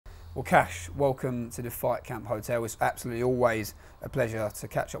Well, Cash, welcome to the Fight Camp Hotel. It's absolutely always a pleasure to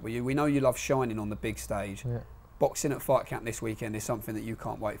catch up with you. We know you love shining on the big stage. Yeah. Boxing at Fight Camp this weekend is something that you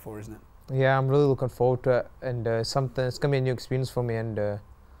can't wait for, isn't it? Yeah, I'm really looking forward to it, and it's gonna be a new experience for me, and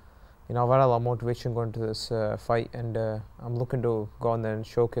you know, I've had a lot of motivation going to this fight, and I'm looking to go on there and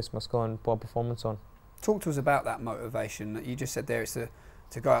showcase my skill and put a performance on. Talk to us about that motivation. You just said there it's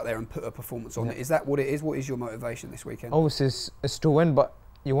to go out there and put a performance on. Yeah. Is that what it is? What is your motivation this weekend? Obviously, it's to win, but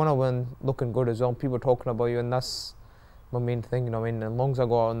you want to win looking good as well. People talking about you, and that's my main thing. You know what I mean? As long as I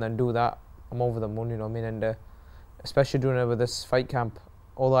go out and then do that, I'm over the moon. You know what I mean? And especially doing it with this fight camp,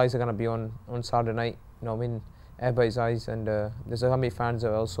 all eyes are gonna be on Saturday night. You know what I mean? Everybody's eyes, and there's so many fans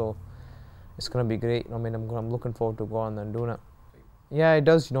there also. It's gonna be great. You know what I mean? I'm looking forward to going and doing it. Yeah, it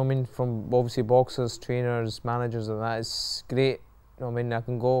does. You know what I mean? From obviously boxers, trainers, managers, and that. It's great. You know what I mean? I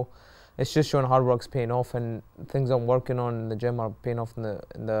can go. It's just showing hard work's paying off, and things I'm working on in the gym are paying off in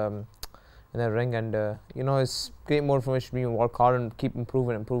the ring, and you know, it's great motivation for me to work hard and keep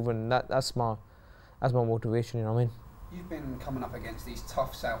improving. That's my motivation. You know what I mean? You've been coming up against these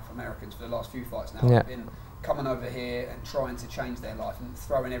tough South Americans for the last few fights now. Yeah. You've been coming over here and trying to change their life and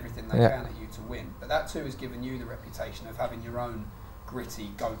throwing everything they Yeah. can at you to win. But that too has given you the reputation of having your own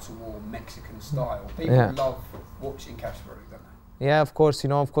gritty, go-to-war Mexican style. People Yeah. love watching Kash Farooq, don't they? Yeah, of course. You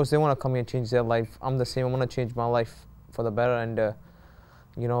know, of course, they want to come here and change their life. I'm the same. I want to change my life for the better, and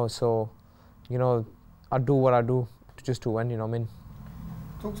you know, so you know, I do what I do just to win. You know what I mean?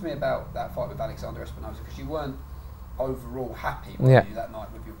 Talk to me about that fight with Alexander Espinosa, because you weren't overall happy were Yeah. you, that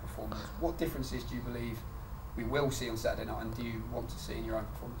night with your performance. What differences do you believe we will see on Saturday night, and do you want to see in your own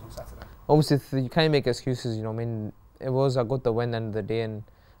performance on Saturday? Obviously, you can't make excuses. You know what I mean? I got the win at the end of the day, and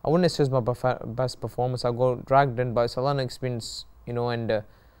I wouldn't say it's my best performance. I got dragged in, but it's a learning experience. You know, and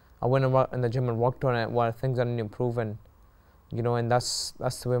I went in the gym and worked on it while things are improving. You know, and that's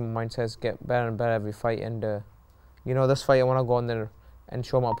the way my mindset is, get better and better every fight. And you know, this fight I want to go on there and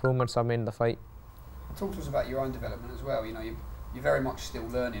show my improvements I made in the fight. Talk to us about your own development as well. You know, you're very much still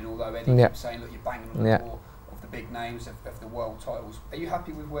learning, although Eddie Yeah. keeps saying, look, you're banging on the Yeah. door of the big names of the world titles. Are you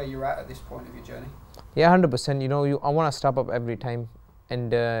happy with where you're at this point of your journey? Yeah, 100%. You know, I want to step up every time,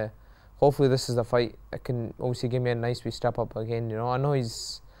 and hopefully this is the fight that can obviously give me a nice wee step up again. You know, I know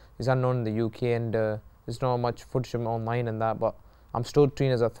he's unknown in the UK, and there's not much footage of him online and that, but I'm still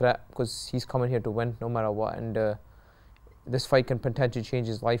treating as a threat because he's coming here to win no matter what, and this fight can potentially change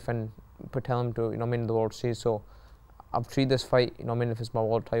his life and propel him to, you know what I mean, the world stage. So I've treated this fight, you know what I mean, if it's my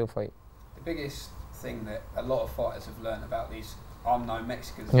world title fight. The biggest thing that a lot of fighters have learned about these unknown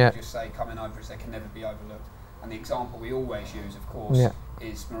Mexicans, Yeah. who just say coming over is they can never be overlooked. And the example we always use, of course, Yeah.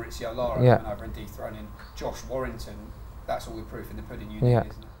 is Mauricio Lara Yeah. coming over and dethroning Josh Warrington. That's all the proof in the pudding you Yeah. need,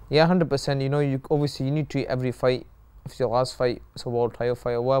 isn't it? Yeah, 100%. You know, you need to treat every fight. If it's your last fight, it's a world title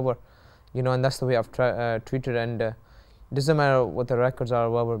fight or whatever. You know, and that's the way I've treated it. And it doesn't matter what the records are or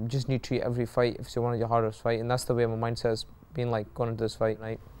whatever. You just need to treat every fight if it's one of your hardest fight. And that's the way my mindset has been like going into this fight.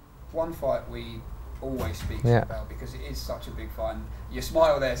 Right? One fight we always speak Yeah. about, because it is such a big fight. And your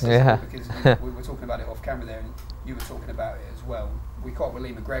smile there says Yeah. because we were talking about it off camera there, and you were talking about it as well. We caught with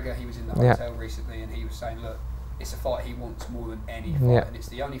McGregor. He was in the Yeah. hotel recently, and he was saying, look, it's a fight he wants more than any fight, Yeah. and it's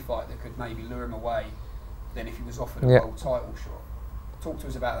the only fight that could maybe lure him away than if he was offered a Yeah. world title shot. Talk to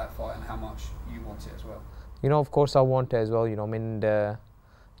us about that fight and how much you want it as well. You know, of course I want it as well. You know, I mean,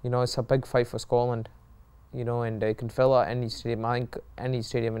 you know, it's a big fight for Scotland. You know, and it can fill out any stadium. I think any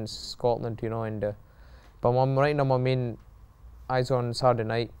stadium in Scotland. You know, and but right now my main eyes on Saturday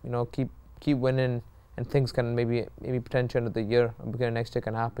night. You know, keep winning, and things can maybe potentially end of the year or beginning of next year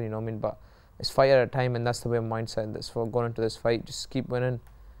can happen. You know what I mean? But it's fight at a time, and that's the way my mindset is for going into this fight. Just keep winning,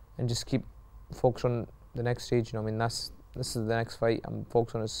 and just keep focus on the next stage. You know what I mean? This is the next fight I'm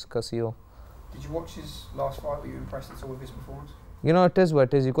focused on is Castillo. Did you watch his last fight? Were you impressed at all with his performance? You know, it is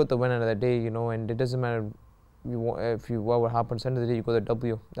what it is. You got the win end of the day, you know, and it doesn't matter what happens. At the end of the day, you got the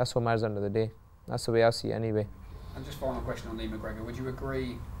W. That's what matters at the end of the day. That's the way I see it anyway. And just final question on Lee McGregor. Would you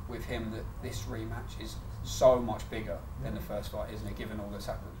agree with him that this rematch is so much bigger than the first fight, isn't it, given all that's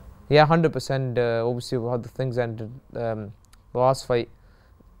happened? Yeah, 100%. Obviously, how the things ended, the last fight,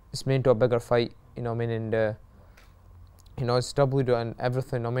 it's made into a bigger fight, you know what I mean, and you know, it's W and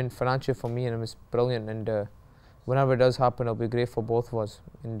everything. I mean, financially for me, and it was brilliant, and whenever it does happen, it'll be great for both of us,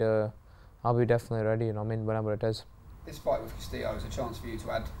 and I'll be definitely ready, you know what I mean, whenever it is. This fight with Castillo is a chance for you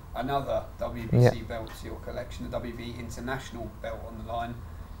to add another WBC Yeah. belt to your collection, the WBC International belt on the line.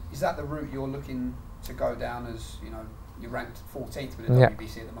 Is that the route you're looking to go down, as you know, you're ranked 14th with the Yeah.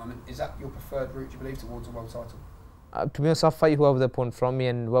 WBC at the moment? Is that your preferred route, do you believe, towards a world title? To be honest, I'll fight whoever they put in front of me,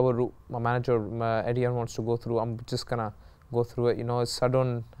 and whoever route my manager, Eddie, wants to go through, I'm just gonna go through it. You know, I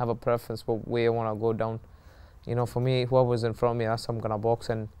don't have a preference what way I want to go down. You know, for me, whoever's in front of me, that's how I'm gonna box,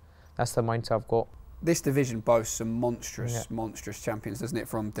 and that's the mindset I've got. This division boasts some monstrous champions, doesn't it?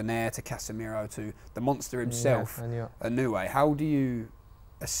 From Donaire to Casemiro to the monster himself, Inoue. How do you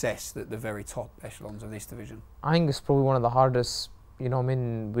assess the very top echelons of this division? I think it's probably one of the hardest, you know,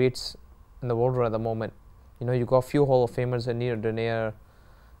 weights in the world right at the moment. You know, you've got a few Hall of Famers, Donaire,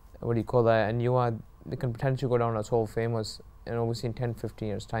 what do you call that, and they can potentially go down as Hall of Famers, you know, obviously in 10, 15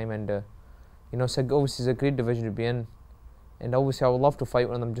 years' time, and you know, so obviously it's a great division to be in, and obviously I would love to fight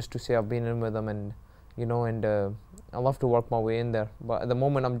with them just to say I've been in with them, and you know, and I love to work my way in there, but at the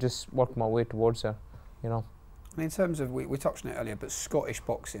moment I'm just working my way towards there, you know. I mean, in terms of, we touched on it earlier, but Scottish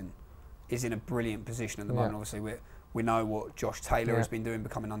boxing is in a brilliant position at the moment. Obviously, we know what Josh Taylor has been doing,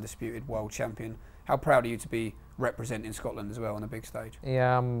 becoming undisputed world champion. How proud are you to be representing Scotland as well on a big stage?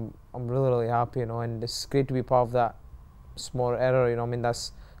 Yeah, I'm really happy, you know, and it's great to be part of that small era, you know. I mean,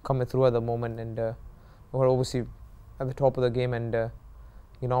 that's coming through at the moment, and we're obviously at the top of the game, and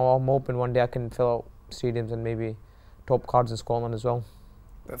you know, I'm hoping one day I can fill out stadiums and maybe top cards in Scotland as well.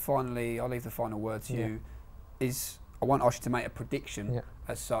 But finally, I'll leave the final word to you. I won't ask you to make a prediction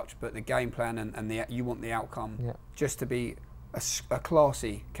as such, but the game plan and you want the outcome just to be a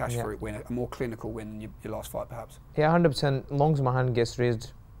classy Kash Farooq win, a more clinical win than your last fight, perhaps. Yeah, 100%. As long as my hand gets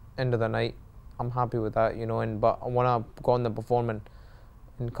raised end of the night, I'm happy with that, you know. But I want to go on the performance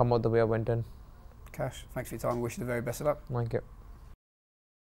and come out the way I went in. Kash, thanks for your time. I wish you the very best of luck. Thank you.